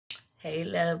Hey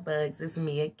love bugs, it's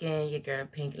me again, your girl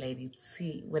Pink Lady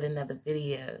T with another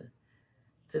video.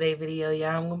 Today video,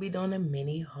 y'all, I'm gonna be doing a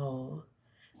mini haul.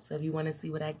 So if you wanna see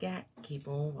what I got, keep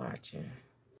on watching.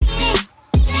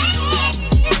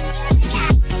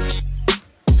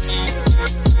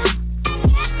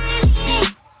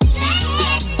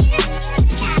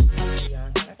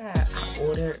 I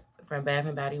ordered from Bath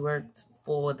and Body Works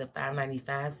for the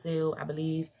 $5.95 sale, I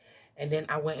believe. And then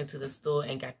I went into the store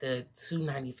and got the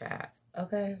 $2.95.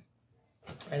 Okay.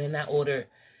 And then I ordered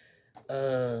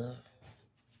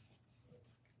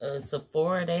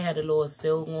Sephora. They had a little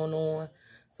sale going on.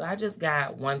 So I just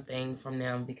got one thing from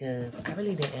them because I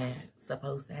really didn't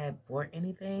supposed to have bought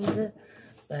anything.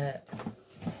 But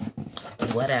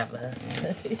whatever.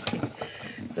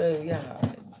 So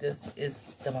y'all, this is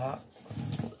the box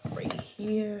right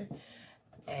here.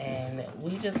 And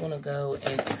we just want to go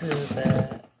into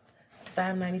the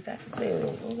 $5.95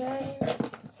 sale, okay?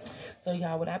 So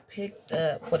y'all, what I picked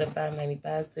up for the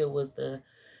 $5.95 sale was the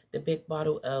big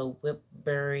bottle of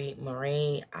Whipberry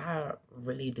Meringue. I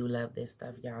really do love this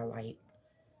stuff, y'all. Like,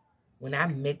 when I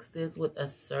mix this with a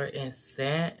certain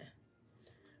scent,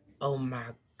 oh my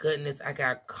goodness, I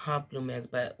got compliments.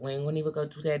 But we ain't gonna even go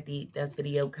through that deep. That's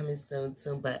video coming soon.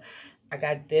 But I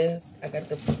got this. I got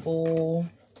the full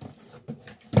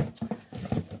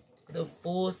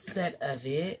set of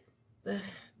it.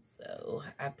 So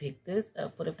I picked this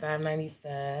up for the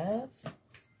 $5.95.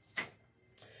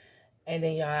 And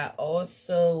then y'all, I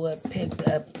also picked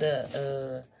up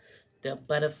the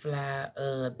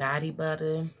butterfly body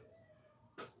butter.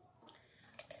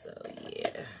 So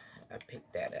yeah, I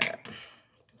picked that up.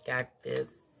 Got this.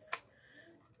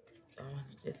 I want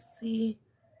you to see.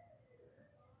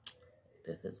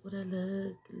 This is what it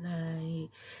look like.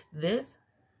 This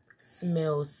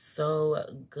smells so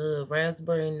good.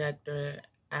 Raspberry nectar,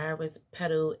 iris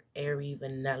petal, airy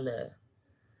vanilla.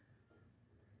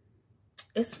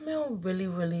 It smells really,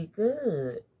 really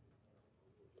good.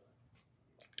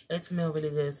 It smells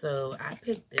really good. So I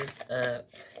picked this up.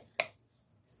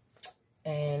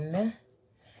 And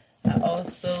I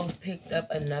also picked up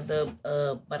another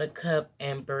Buttercup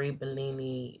and Berry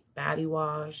Bellini body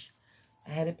wash.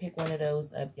 I had to pick one of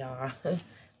those up, y'all.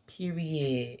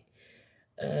 Period.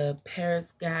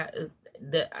 Paris got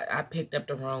I picked up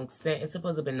the wrong scent. It's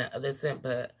supposed to have been the other scent,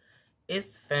 but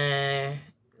it's fine.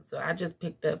 So I just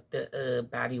picked up the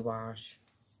body wash.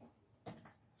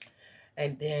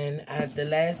 And then the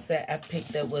last set I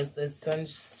picked up was the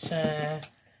Sunshine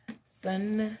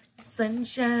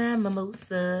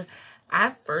Mimosa.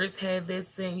 I first had this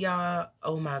scent, y'all.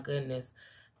 Oh my goodness.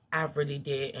 I really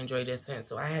did enjoy this scent.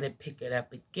 So I had to pick it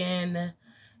up again.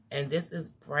 And this is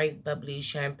bright, bubbly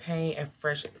champagne and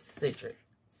fresh citrus.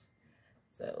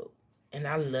 So, and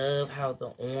I love how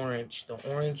the orange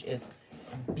is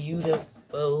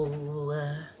beautiful.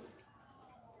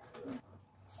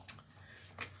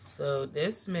 So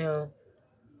this smell,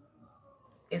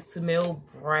 it smells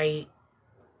bright.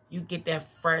 You get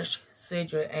that fresh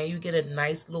citrus and you get a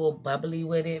nice little bubbly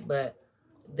with it. But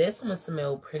this one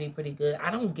smells pretty good.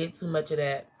 I don't get too much of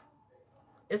that.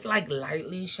 It's like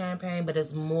lightly champagne, but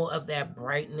it's more of that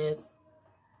brightness,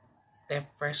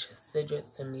 that fresh citrus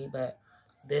to me. But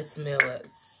this smells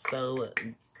so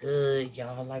good,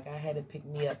 y'all. Like, I had to pick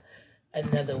me up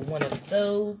another one of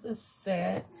those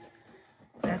sets.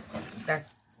 That's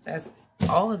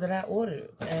all that I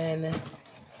ordered. And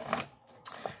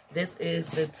this is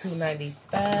the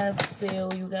 $2.95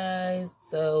 sale, you guys.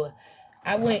 So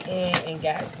I went in and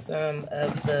got some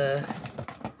of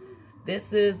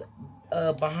this is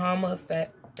Bahama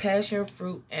passion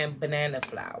fruit and banana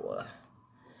flower.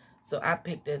 So I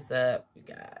picked this up, you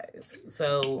guys.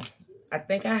 So I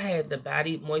think I had the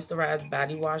moisturized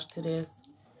body wash to this.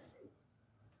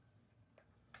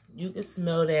 You can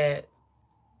smell that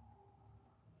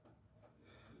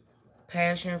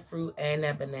passion fruit and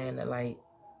that banana, like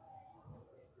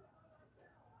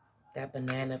that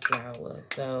banana flower.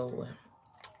 So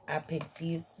I picked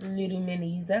these little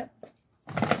minis up.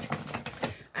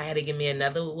 I had to give me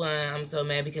another one. I'm so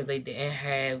mad because they didn't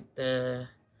have the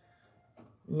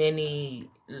mini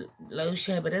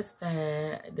lotion, but it's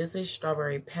fine. This is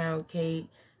strawberry pound cake.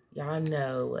 Y'all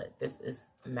know this is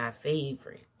my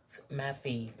favorite. So,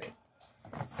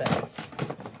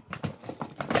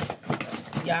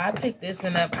 y'all, I picked this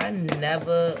one up.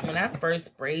 When I first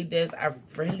sprayed this, I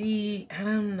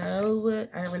don't know,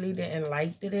 I really didn't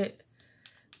like it.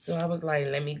 So I was like,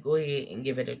 let me go ahead and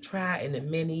give it a try in the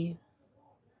mini.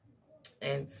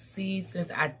 And see,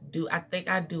 since I think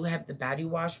I do have the body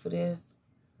wash for this.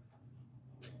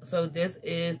 So this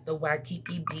is the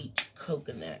Waikiki Beach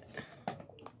Coconut.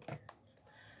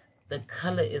 the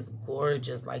color is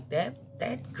gorgeous. Like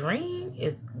that green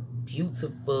is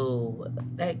beautiful.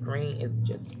 That green is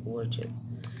just gorgeous.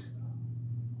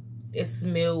 It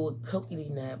smells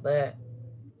coconut nut, but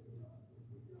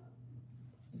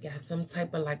got some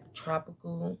type of like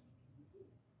tropical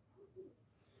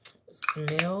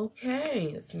smell.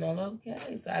 Okay, it smell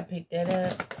okay. So I picked that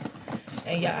up.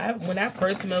 And yeah, when I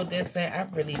first smelled this scent, I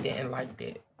really didn't like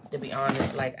it. To be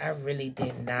honest, like I really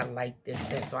did not like this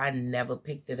scent, so I never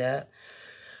picked it up.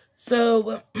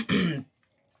 So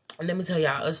let me tell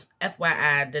y'all,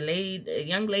 FYI, the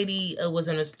young lady was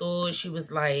in the store. She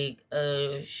was like,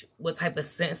 what type of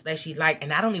scents that she liked.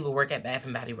 And I don't even work at Bath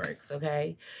and Body Works,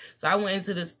 okay? So I went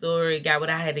into the store, got what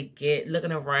I had to get,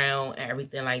 looking around and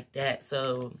everything like that.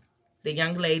 So the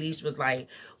young lady, she was like,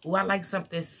 oh, I like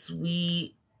something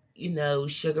sweet, you know,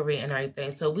 sugary and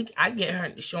everything. So I get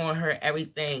her, showing her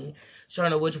everything,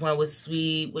 showing her which one was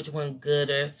sweet, which one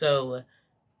gooder. So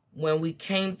when we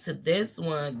came to this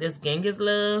one, this Genghis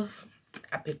Love,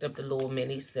 I picked up the little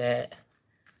mini set.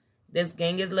 This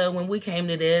Genghis Love, when we came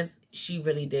to this, she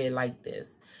really did like this.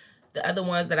 The other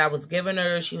ones that I was giving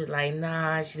her, she was like,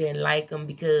 nah, she didn't like them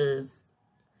because,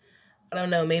 I don't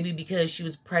know, maybe because she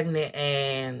was pregnant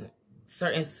and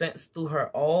certain scents threw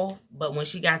her off. But when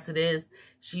she got to this,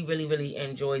 she really, really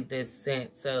enjoyed this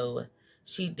scent. So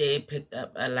she did pick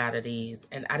up a lot of these.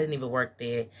 And I didn't even work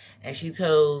there. And she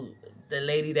told the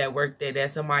lady that worked there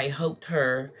that somebody helped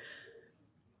her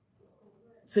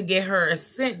to get her a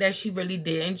scent that she really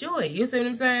did enjoy. You see what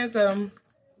I'm saying? So,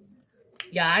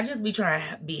 yeah, I just be trying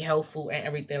to be helpful and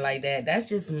everything like that. That's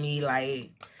just me. Like,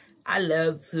 I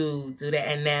love to do that.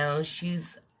 And now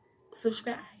she's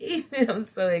subscribed. I'm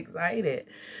so excited.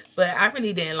 But I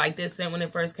really didn't like this scent when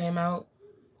it first came out.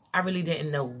 I really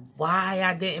didn't know why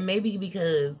I didn't. Maybe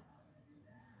because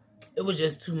it was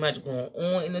just too much going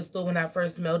on in the store when I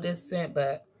first smelled this scent.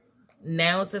 But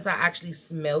now, since I actually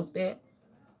smelled it,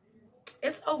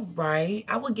 it's alright.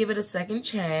 I would give it a second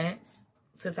chance.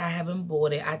 Since I haven't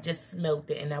bought it, I just smelled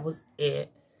it and that was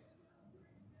it.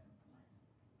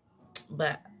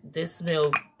 But this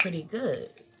smells pretty good,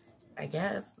 I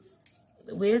guess.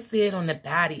 We'll see it on the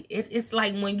body. It's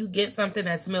like when you get something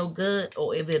that smells good,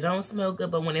 or if it don't smell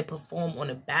good, but when it perform on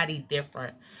the body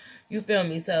different. You feel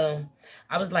me? So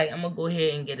I was like, I'm gonna go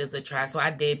ahead and get this a try. So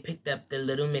I did pick up the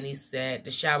little mini set,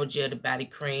 the shower gel, the body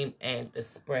cream, and the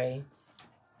spray.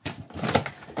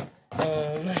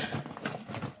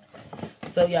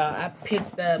 So y'all, I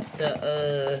picked up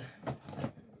the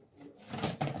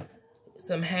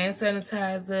some hand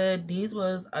sanitizer. These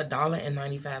was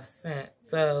 $1.95.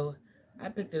 So I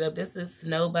picked it up. This is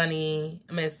Some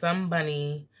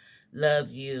Bunny, Love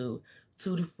You,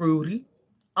 Tutti Frutti.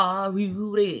 Are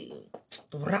you ready?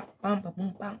 Boom.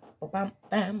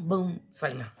 It's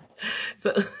like, no.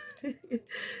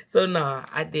 So nah,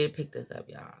 I did pick this up,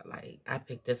 y'all. Like, I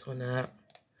picked this one up.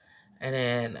 And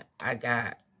then I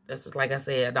got, this is like I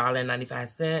said,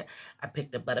 $1.95. I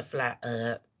picked the butterfly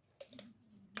up.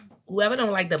 Whoever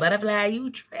don't like the butterfly, you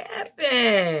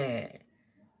trapping.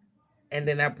 And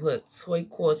then I put soy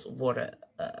quartz water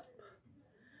up.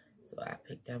 So I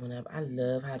picked that one up. I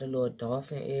love how the little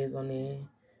dolphin is on there.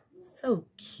 So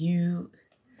cute.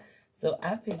 So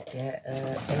I picked that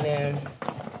up. And then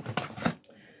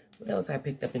what else I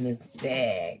picked up in this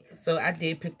bag? So I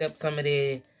did pick up some of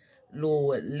the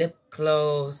little lip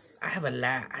gloss. I have a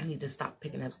lot. I need to stop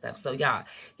picking up stuff. So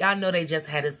y'all know they just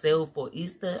had a sale for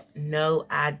Easter. No,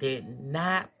 I did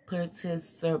not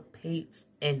participate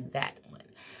in that one.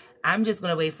 I'm just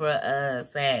gonna wait for a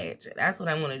Sag. That's what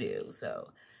I'm gonna do.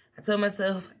 So I told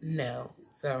myself no.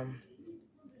 So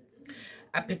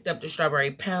I picked up the strawberry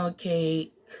pound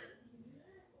cake.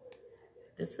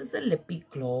 This is a lippy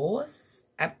gloss.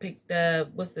 I picked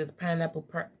up, what's this, pineapple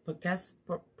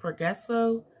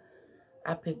progresso.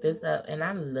 I picked this up and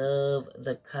I love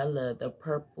the color, the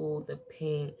purple, the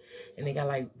pink, and they got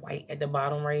like white at the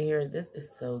bottom right here. This is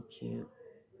so cute.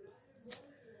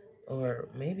 Or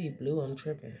maybe blue, I'm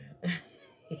tripping.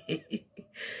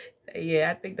 Yeah,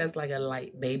 I think that's like a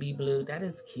light baby blue. That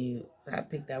is cute. So I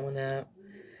picked that one up.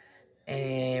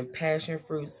 And passion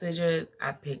fruit scissors,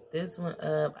 I picked this one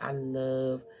up. I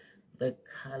love the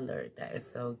color. That is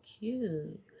so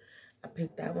cute. I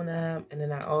picked that one up. And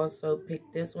then I also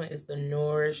picked this one. It's the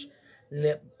Nourish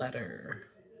Lip Butter.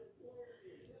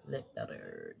 The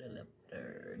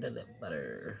lip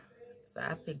butter. So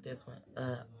I picked this one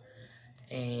up.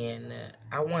 And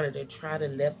I wanted to try the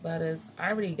lip butters. I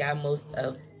already got most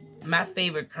of my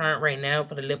favorite current right now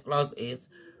for the lip gloss is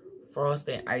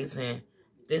Frosted Icing.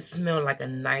 This smells like a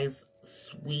nice,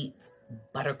 sweet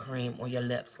buttercream on your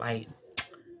lips. Like,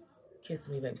 kiss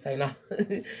me, baby. Say no.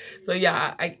 So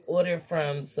yeah, I ordered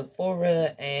from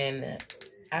Sephora, and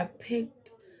I picked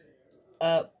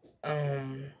up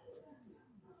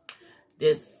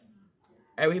this.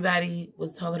 Everybody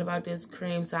was talking about this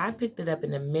cream, so I picked it up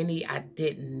in the mini. I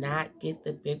did not get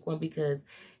the big one because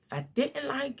if I didn't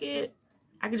like it,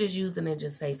 I could just use it and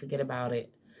just say forget about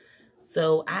it.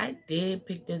 So I did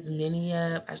pick this mini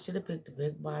up. I should have picked the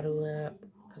big bottle up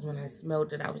because when I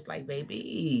smelled it, I was like,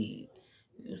 baby,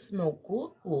 you smell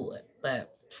good.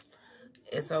 But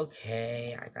it's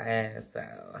okay, I guess. So,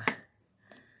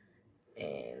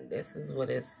 and this is what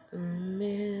it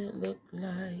look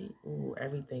like. Ooh,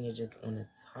 everything is just on the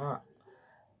top.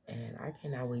 And I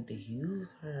cannot wait to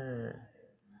use her.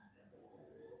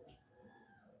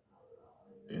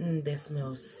 This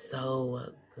smells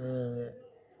so good.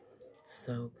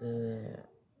 So good.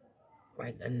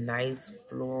 Like a nice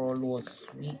floral, little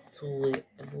sweet to it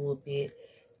a little bit.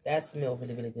 That smells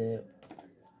really, really good.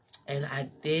 And I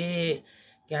did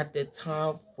got the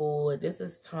Tom Ford. This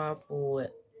is Tom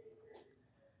Ford.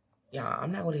 Y'all,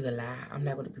 I'm not going to even lie. I'm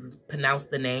not going to pronounce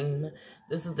the name.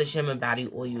 This is the Shimmer Body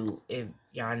Oil, if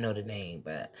y'all know the name.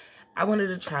 But I wanted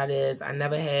to try this. I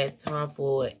never had Tom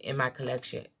Ford in my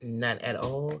collection. None at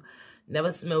all.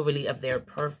 Never smelled really of their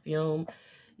perfume.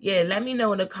 Yeah, let me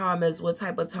know in the comments what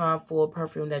type of Tom Ford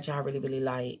perfume that y'all really, really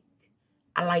like.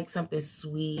 I like something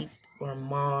sweet,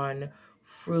 gourmand,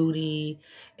 fruity.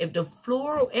 If the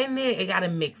floral in there, it got to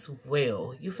mix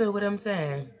well. You feel what I'm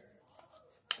saying?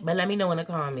 But let me know in the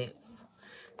comments.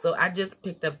 So I just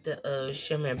picked up the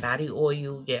Shimmer Body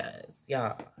Oil. Yes,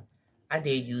 y'all. I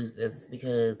did use this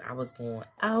because I was going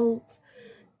out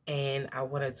and I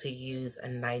wanted to use a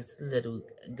nice little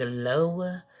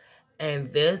glow.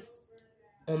 And this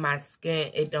on my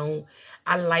skin,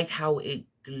 I like how it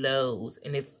glows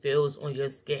and it feels on your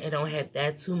skin. It don't have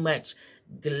that too much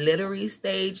glittery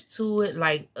stage to it.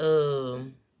 Like,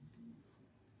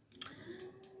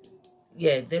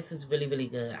 yeah, this is really, really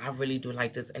good. I really do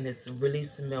like this. And this really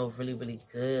smells really, really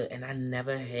good. And I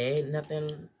never had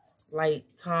nothing like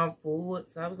Tom Ford.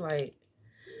 So I was like,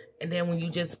 and then when you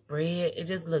just spray it, it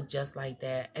just looked just like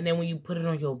that. And then when you put it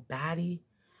on your body,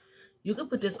 you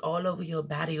could put this all over your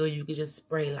body, or you could just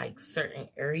spray like certain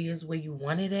areas where you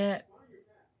want it at.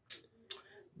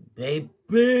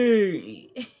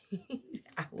 Baby.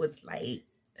 I was like,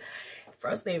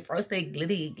 First day,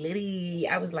 glitty.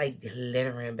 I was like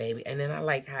glittering, baby. And then I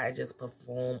like how I just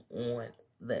perform on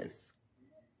the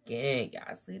skin.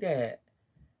 Y'all see that?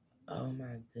 Oh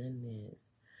my goodness.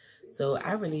 So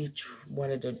I really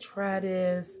wanted to try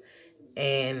this.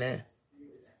 And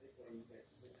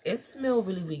it smelled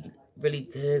really, really, really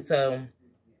good. So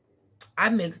I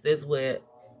mixed this with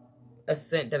a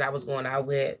scent that I was going out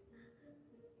with.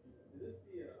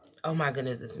 Oh my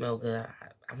goodness, it smells good.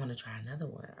 I want to try another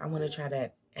one. I want to try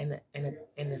that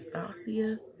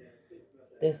Anastasia.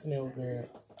 This smells good.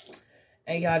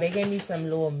 And y'all, they gave me some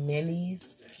little minis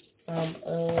from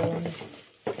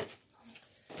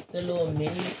the little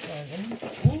minis.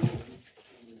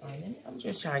 I'm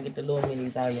just trying to get the little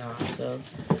minis out, y'all. So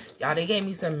y'all, they gave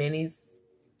me some minis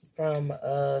from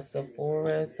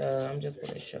Sephora. So I'm just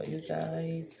gonna show you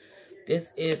guys. This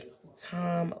is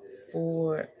Tom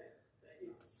Ford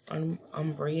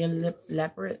Umbrian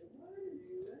Leopard.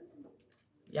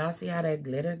 Y'all see how that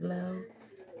glitter glow?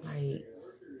 Like,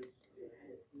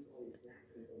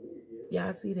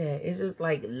 y'all see that? It's just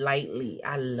like lightly.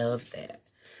 I love that.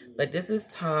 But this is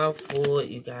Tom Ford,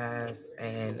 you guys.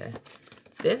 And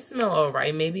this smell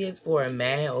alright. Maybe it's for a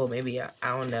man, or maybe, I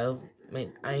don't know.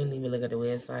 Maybe, I didn't even look at the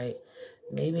website.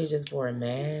 Maybe it's just for a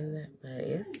man. But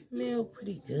it smells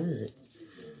pretty good.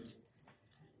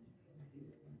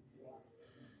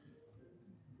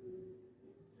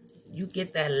 You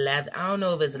get that lather. I don't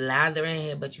know if it's lather in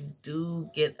here, but you do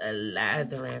get a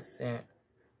lathering scent.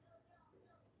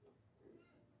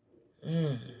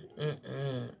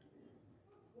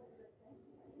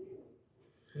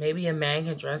 Maybe a man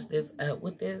can dress this up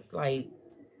with this. Like,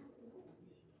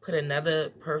 put another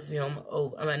perfume,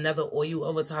 another oil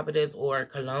over top of this, or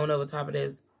cologne over top of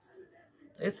this.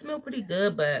 It smells pretty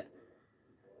good, but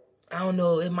I don't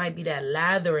know. It might be that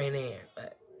lather in there.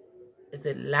 But is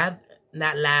it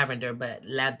not lavender, but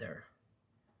leather?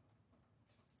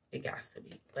 It got to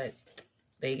be. But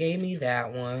they gave me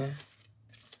that one.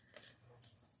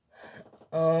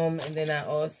 And then I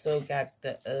also got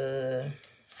the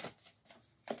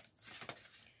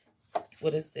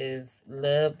what is this?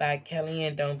 Love by Kelly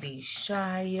and Don't Be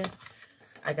Shy.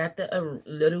 I got the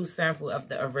little sample of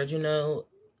the original.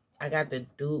 I got the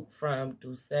dupe from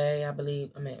Douce, I believe.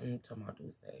 I'm talking about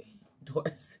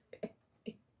Douce.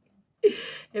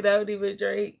 And I don't even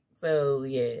drink. So,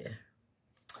 yeah.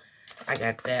 I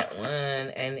got that one,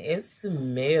 and it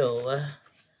smell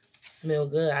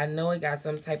good. I know it got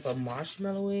some type of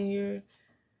marshmallow in here.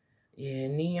 Yeah,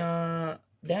 neon.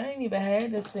 They ain't even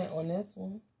had the scent on this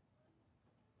one.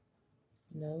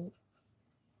 No.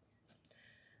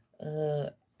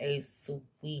 As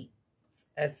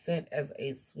scent as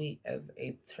sweet as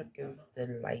a Turkish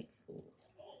delightful.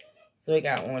 So it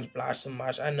got orange blossom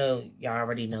marsh. I know y'all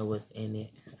already know what's in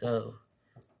it. So,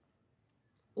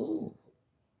 ooh,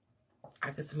 I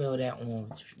can smell that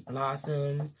orange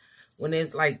blossom. When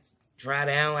it's like dry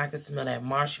down, I can smell that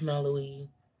marshmallowy.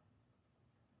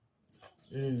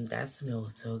 That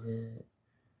smells so good.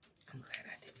 I'm glad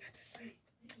I did not say.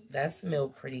 That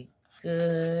smells pretty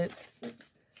good.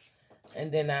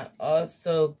 And then I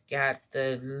also got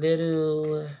the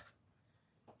little,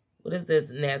 what is this?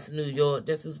 That's New York.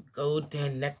 This is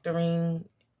Golden Nectarine.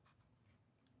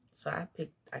 So I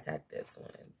got this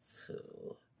one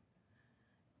too.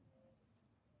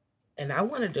 And I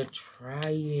wanted to try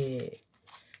it.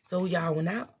 So y'all, when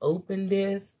I opened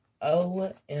this,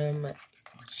 OMG,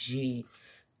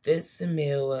 this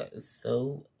smells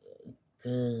so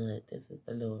good. This is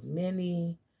the little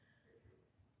mini.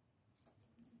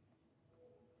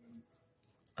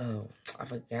 Oh, I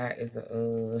forgot it's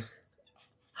a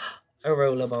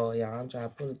rollerball, y'all. I'm trying to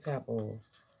pull the top off.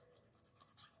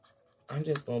 I'm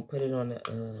just gonna put it on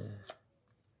the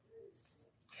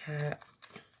cap.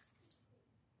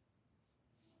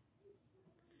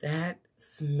 That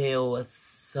smells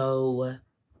so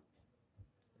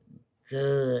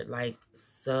good, like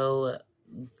so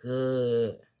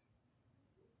good.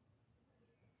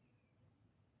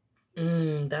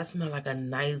 That smells like a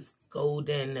nice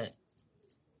golden,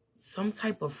 some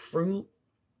type of fruit.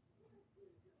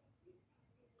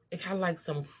 It had like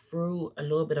some fruit, a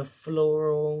little bit of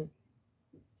floral.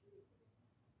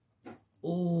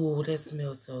 Ooh, that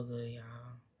smells so good,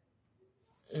 y'all.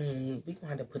 We gonna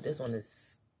have to put this on the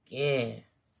skin.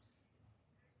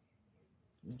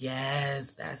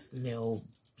 Yes, that smells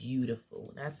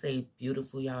beautiful. When I say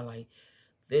beautiful, y'all, like,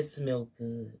 this smells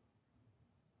good.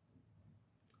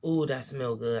 Ooh, that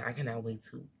smells good. I cannot wait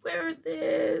to wear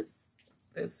this.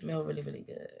 This smells really, really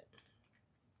good.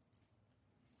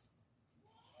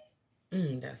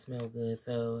 That smells good.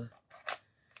 So,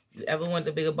 if you ever want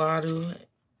the bigger bottle,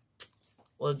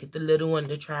 or get the little one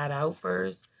to try it out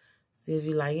first, see if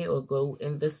you like it, or go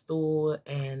in the store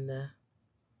and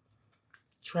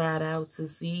try it out to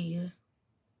see.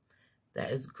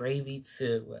 That is gravy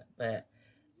too. But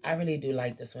I really do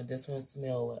like this one. This one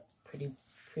smells pretty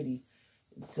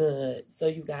good. So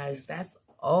you guys, that's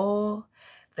all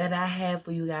that I have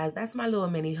for you guys. That's my little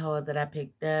mini haul that I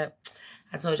picked up.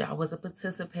 I told you I wasn't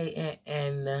participating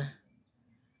in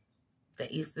the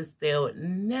Easter sale.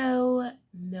 No,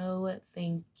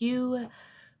 thank you.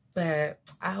 But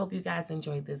I hope you guys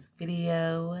enjoyed this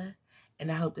video.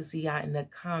 And I hope to see y'all in the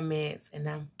comments. And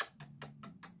I'm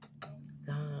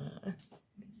gone.